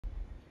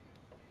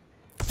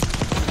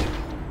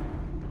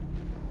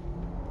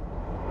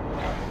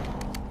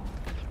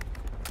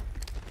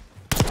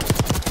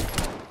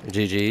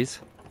GG's.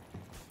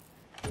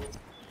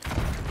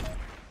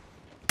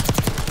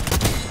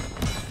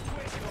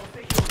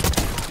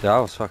 Yeah, I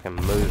was fucking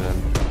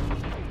moving.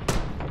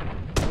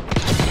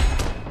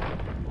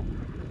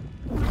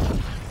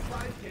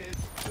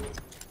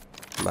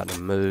 I'm about to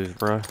move,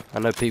 bro. I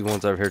know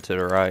P1's over here to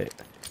the right.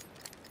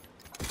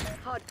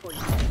 Hard point.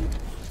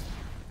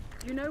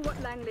 You know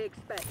what Langley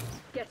expects.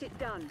 Get it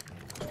done.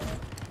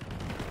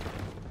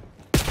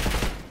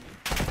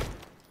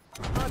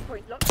 Hard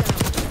point locked down.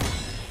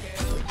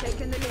 We've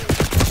taken the lead.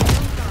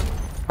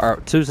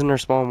 Alright, two's in their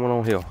spawn, one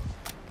on hill.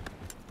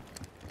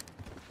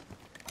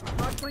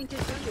 Hard point is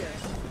secure.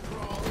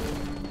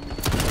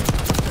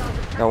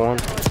 Got one.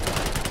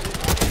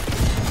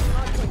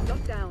 Hard point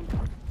locked down.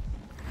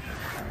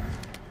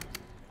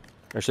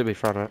 There should be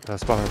spawn in front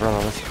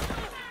of us.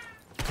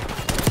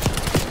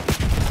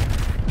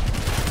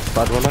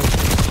 Spot one now.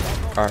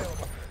 Alright.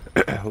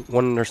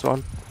 One in their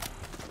spawn.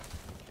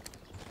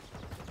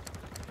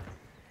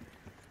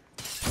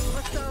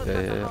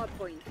 Yeah. Hard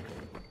point.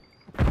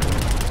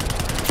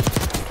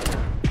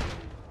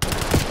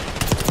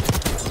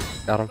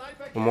 Got him.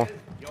 One more.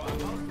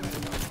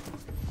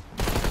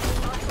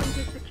 Hard point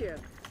is secure.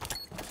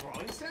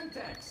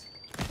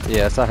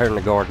 Yeah, it's out here in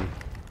the garden.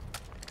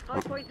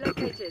 Hard point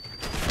located.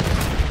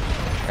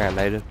 And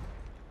native.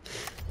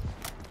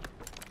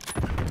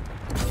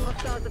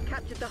 Hostiles have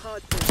captured the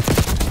hard point.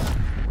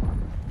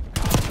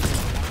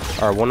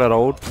 Alright, one at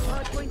old.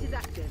 Hard point is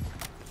active.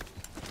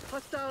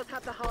 Hostiles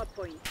have the hard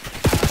point.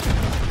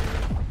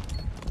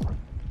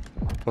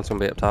 One's gonna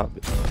be up top.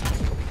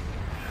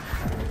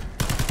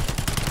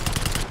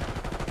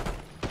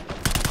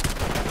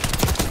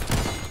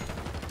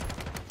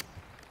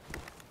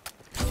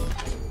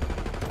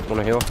 One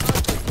a hill.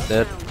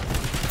 Dead.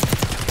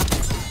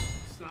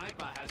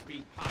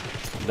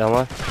 Down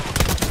one.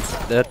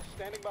 Dead.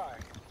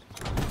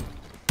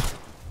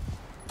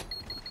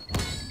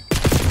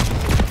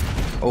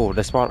 Oh,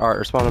 they spawn. Alright,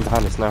 they're spawning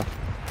behind us now.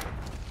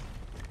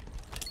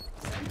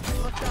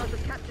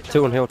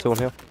 Two on hill, two on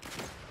hill.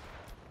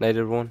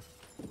 Native one.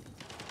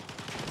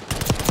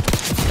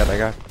 Got that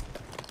guy.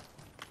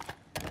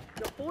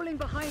 You're falling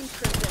behind,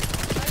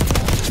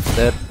 Crimson.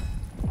 Dead.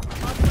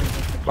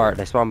 Alright,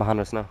 they spawn behind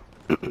us now.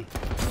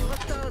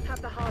 Hostiles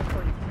have the hard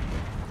point.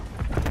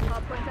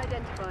 Hard point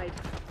identified.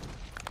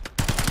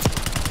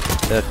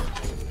 Dead.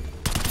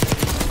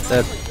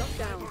 Dead. Locked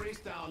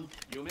down.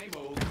 You may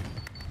move.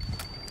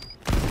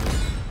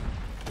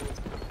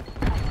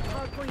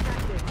 Hard point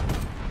active.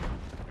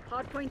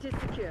 Hard point is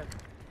secure.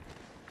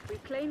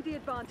 We've claimed the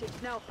advantage.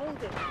 Now hold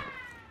it.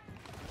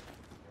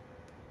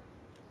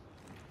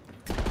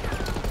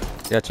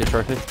 Got your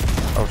trophy.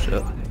 Oh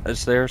shit.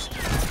 It's theirs.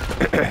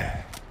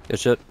 Good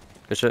shit.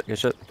 Good shit. Good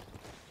shit.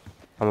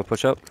 I'm gonna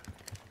push up.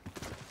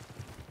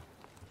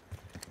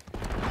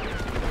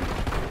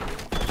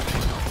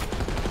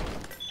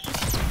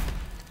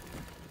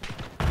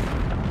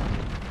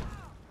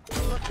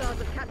 Hostiles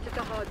have captured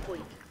the hard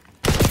point.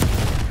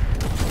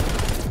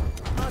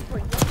 Hard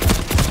point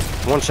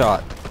locked down. One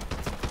shot.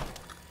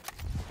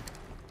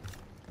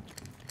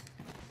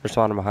 They're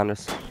spawning behind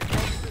us.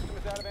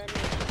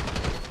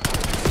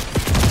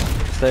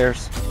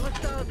 Stairs.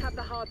 Hostiles have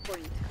the hard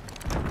point.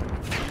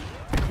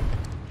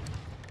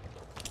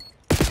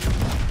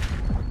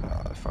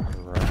 Oh,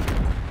 fucking right.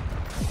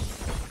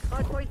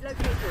 Hard point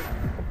located.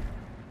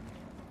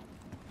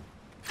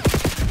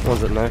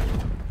 One's at no.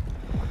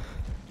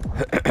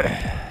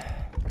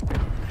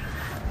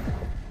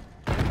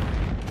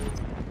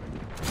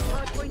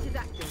 Hard point is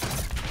active.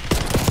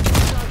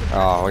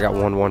 Oh, we got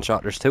one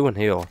shot. There's two in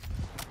hill.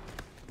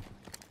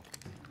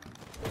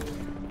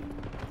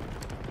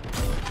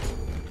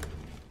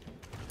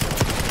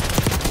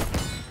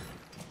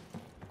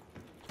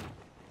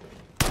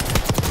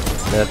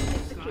 Dead.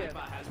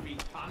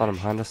 Bottom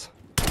behind us.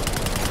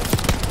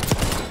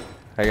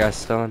 Hey guys,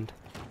 stunned.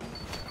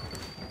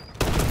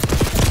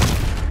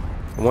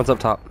 One's up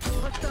top.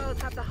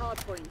 Hostiles have the hard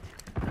point.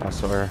 I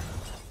swear.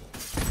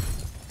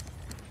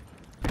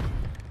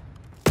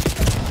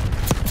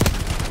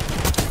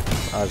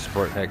 I just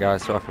broke that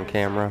guy's fucking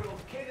camera.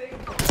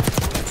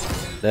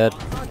 Dead.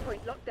 Hard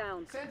point locked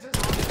down.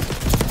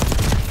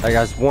 Hey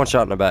guys, one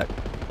shot in the back.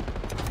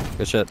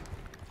 Good shit.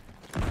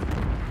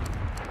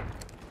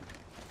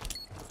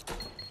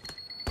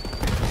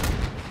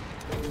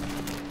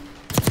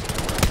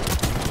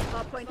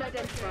 Hard point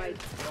identified.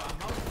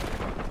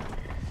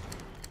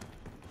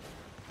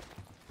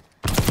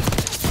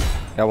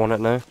 Got one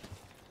at no.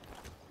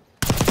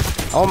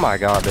 Oh my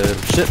god, dude.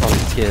 Shit on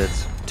these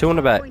kids. Two in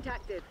the back. Point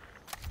active.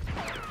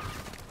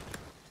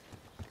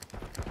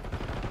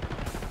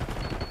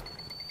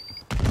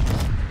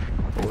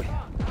 Boy.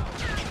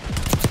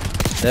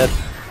 Dead.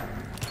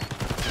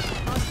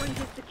 Hard point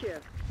is secure.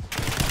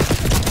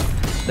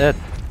 Dead.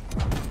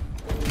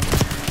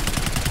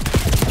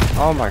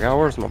 Oh my god,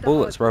 where's my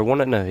bullets, bro? One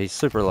at no. He's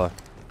super low.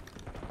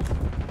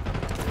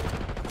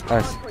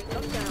 Nice. Hard point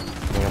locked down.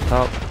 Thing up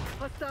top.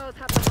 Hostiles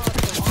have the hard point.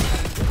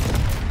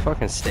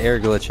 Fucking stair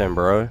glitching,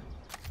 bro.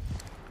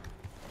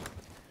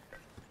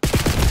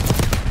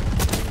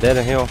 Dead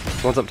in hill.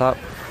 One's up top.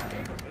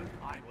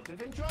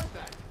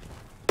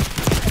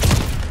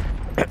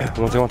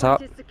 One's on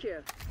top.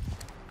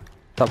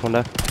 Top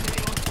window.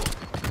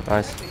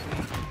 Nice.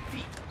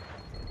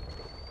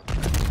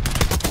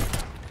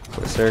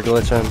 Stair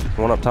glitching.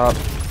 One up top.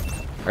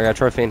 I got a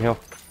trophy in hill.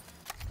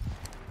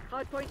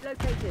 Hardpoint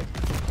located.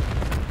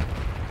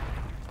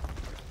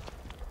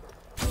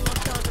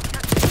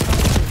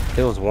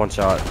 It was one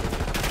shot.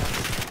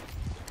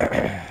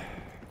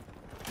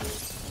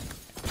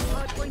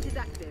 Hardpoint is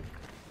active.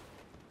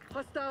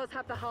 Hostiles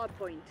have the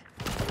hardpoint.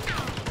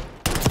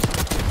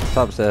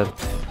 Top's dead.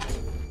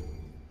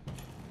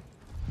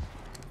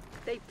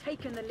 They've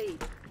taken the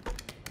lead.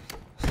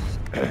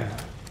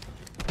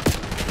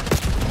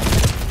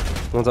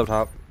 One's up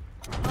top.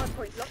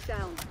 Hardpoint locked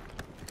down.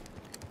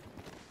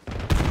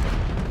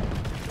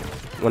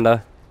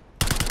 Window.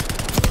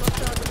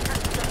 Hostiles have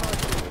captured the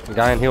hardpoint.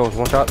 Guy in hill with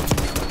one shot.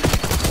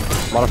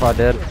 Modified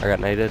dead. I got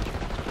naded.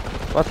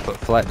 I'm about to put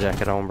flat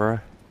jacket on, bro.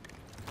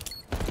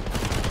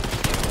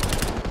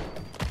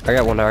 I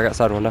got window. I got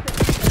side window.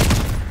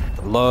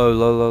 Low,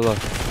 low, low, low.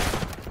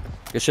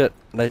 Good shit.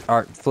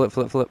 Alright, flip,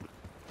 flip, flip.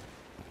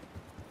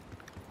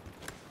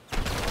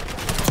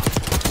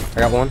 I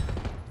got one.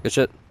 Good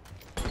shit.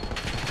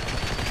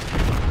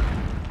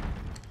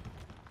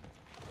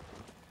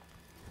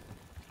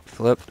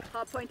 Flipped.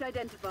 Hardpoint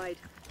identified.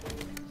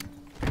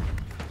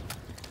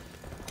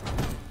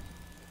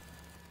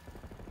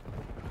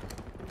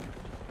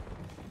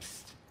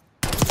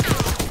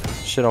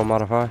 Shit on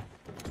modify.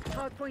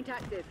 Hardpoint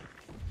active.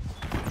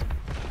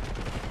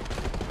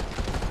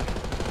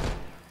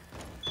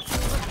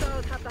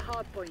 Hostiles have the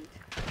hardpoint.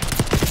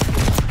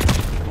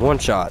 One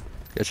shot.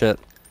 Good shit.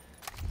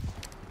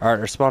 Alright,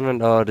 they're spawning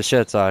the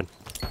shed side.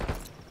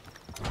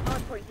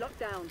 Hardpoint locked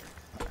down.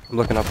 I'm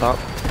looking up top.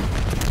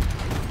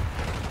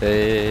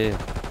 Hey.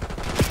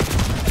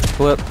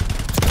 Flip.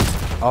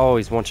 Oh,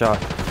 he's one shot.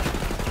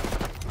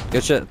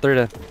 Good shit. 3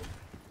 dead.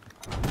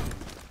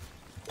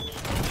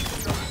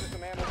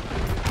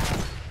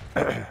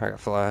 I got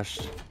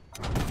flashed.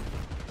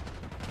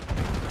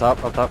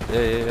 Top, up top.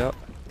 Yeah, yeah, yeah.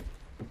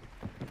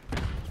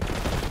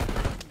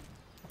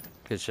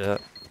 Good shit.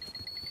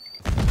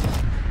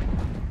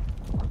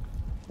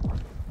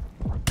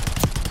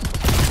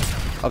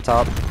 Up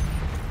top.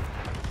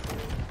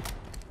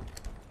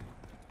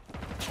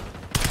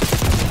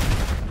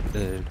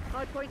 Dude.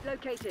 Hardpoint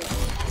located.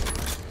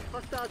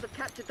 Hostiles have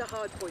captured the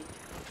hardpoint.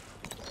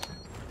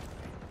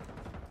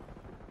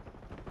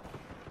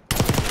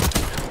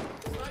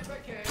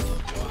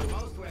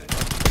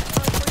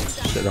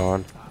 Shit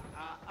on.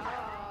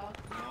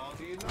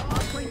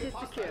 Hardpoint is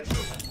secure.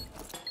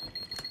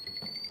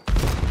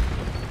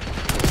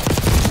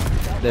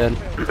 Dead.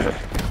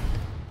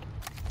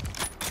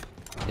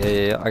 Yeah,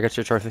 yeah, yeah. I got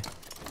your trophy.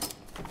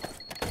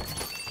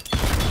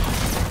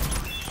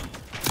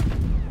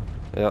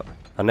 Yep.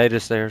 I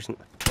naded stairs.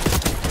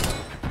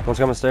 One's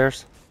coming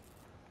stairs.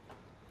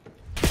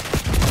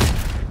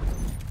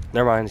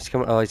 Never mind. He's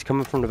coming. Oh, he's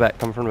coming from the back.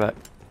 Coming from the back.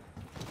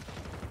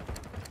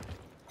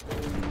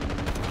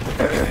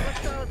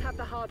 Hostiles have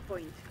the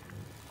hardpoint.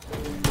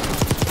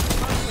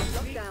 Hardpoint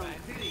locked down.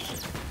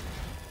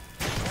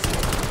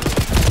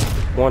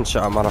 One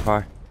shot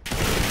modifier.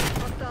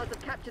 Hostiles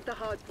have captured the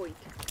hardpoint.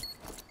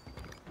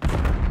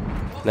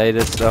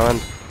 Naded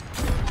stunned.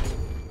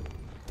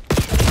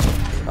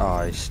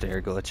 Oh, he's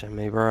stair glitching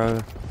me, bro.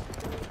 So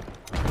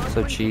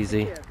Hardpoint is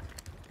cheesy. secure.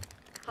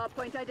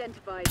 Hardpoint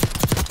identified.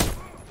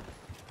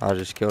 I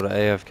just killed an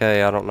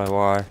AFK. I don't know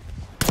why.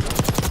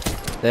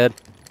 Dead.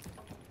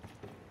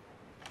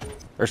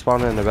 They're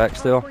spawning in the back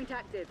still. Hardpoint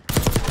active.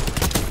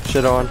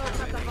 Shit on. Hostiles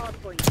have the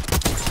hardpoint.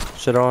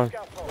 Shit on.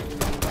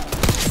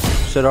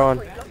 Shit on.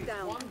 Hardpoint locked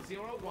down.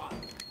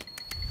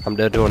 I'm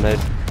dead to a nade.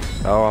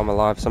 Oh, I'm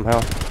alive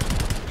somehow.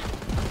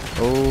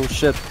 Oh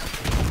shit.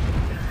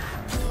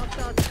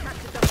 Hostiles have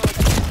captured the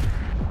hardpoint.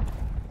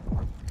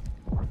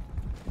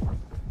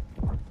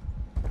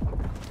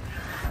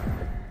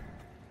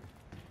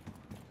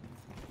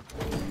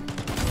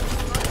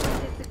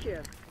 Hardpoint is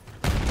secure.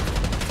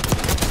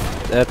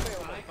 Dead.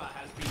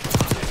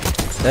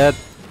 Dead.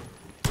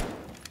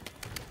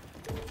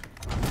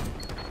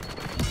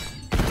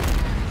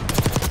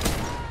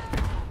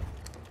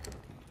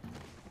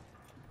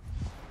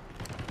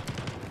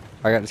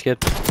 I got this kid.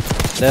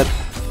 Dead.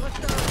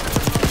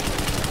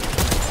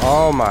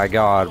 Oh my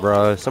god,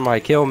 bro.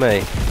 Somebody kill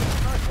me.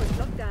 Hardpoint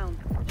locked down.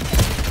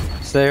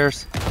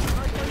 Stairs.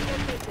 Hardpoint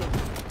located.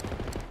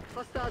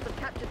 Hostiles have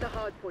captured the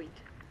hardpoint.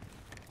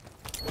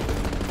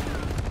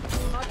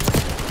 Hardpoint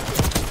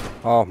is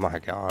secure. Oh my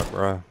god,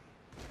 bro.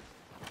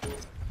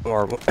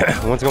 Or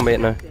one's gonna be it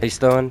now. He's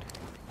stunned.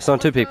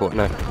 Stunned 2 people.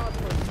 No.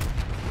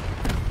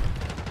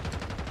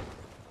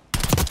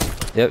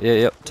 Yep, yep,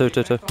 yep. Two.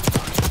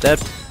 Dead.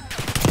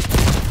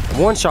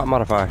 One shot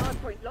modifier.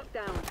 Hardpoint locked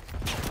down.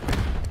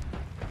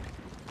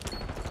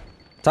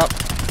 Top.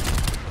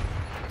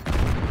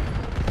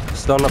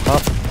 Stun up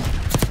top.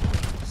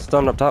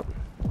 Stun up top.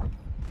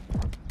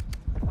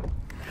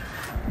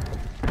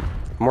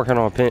 I'm working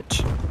on a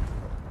pinch.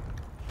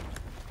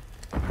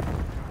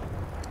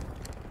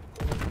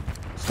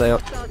 Stay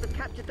up. Hostiles have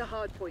captured the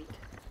hard point.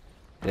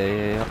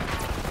 Yeah.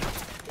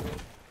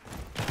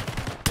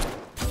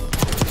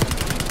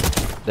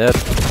 Dead.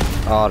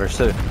 Oh, there's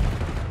two.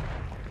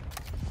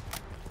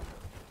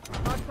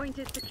 Hard point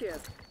is secure.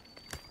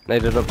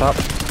 Naded up top.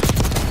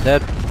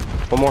 Dead.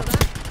 One more.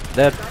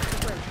 Dead.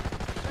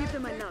 Give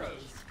them a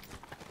nudge.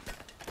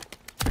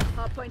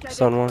 Hard point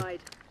Stun one.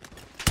 identified.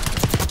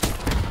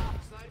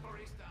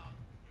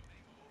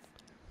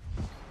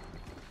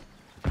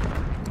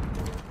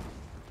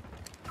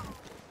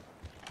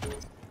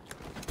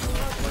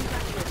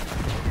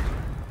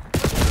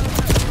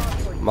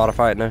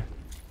 Modify it now.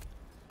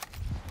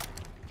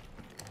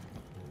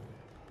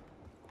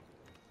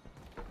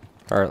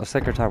 Alright, let's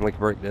take our time. We can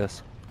break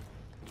this.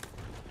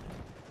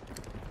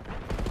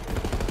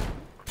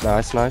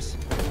 Nice.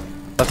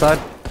 Left side.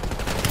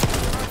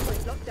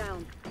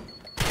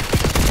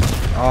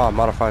 Oh,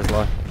 modifies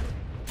low.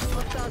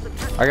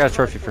 I got a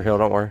trophy for heal,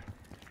 don't worry.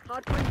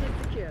 Hard point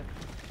is secure.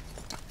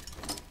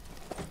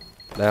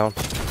 Down.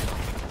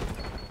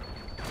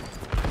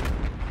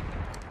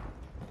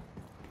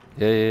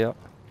 Yeah.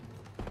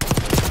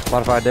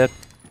 Modify dead.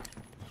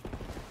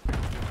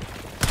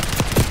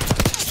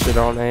 Shit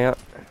on ant.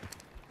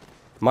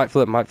 Might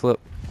flip.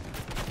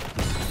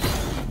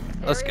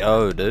 Let's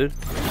go, dude.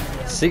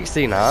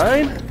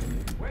 69?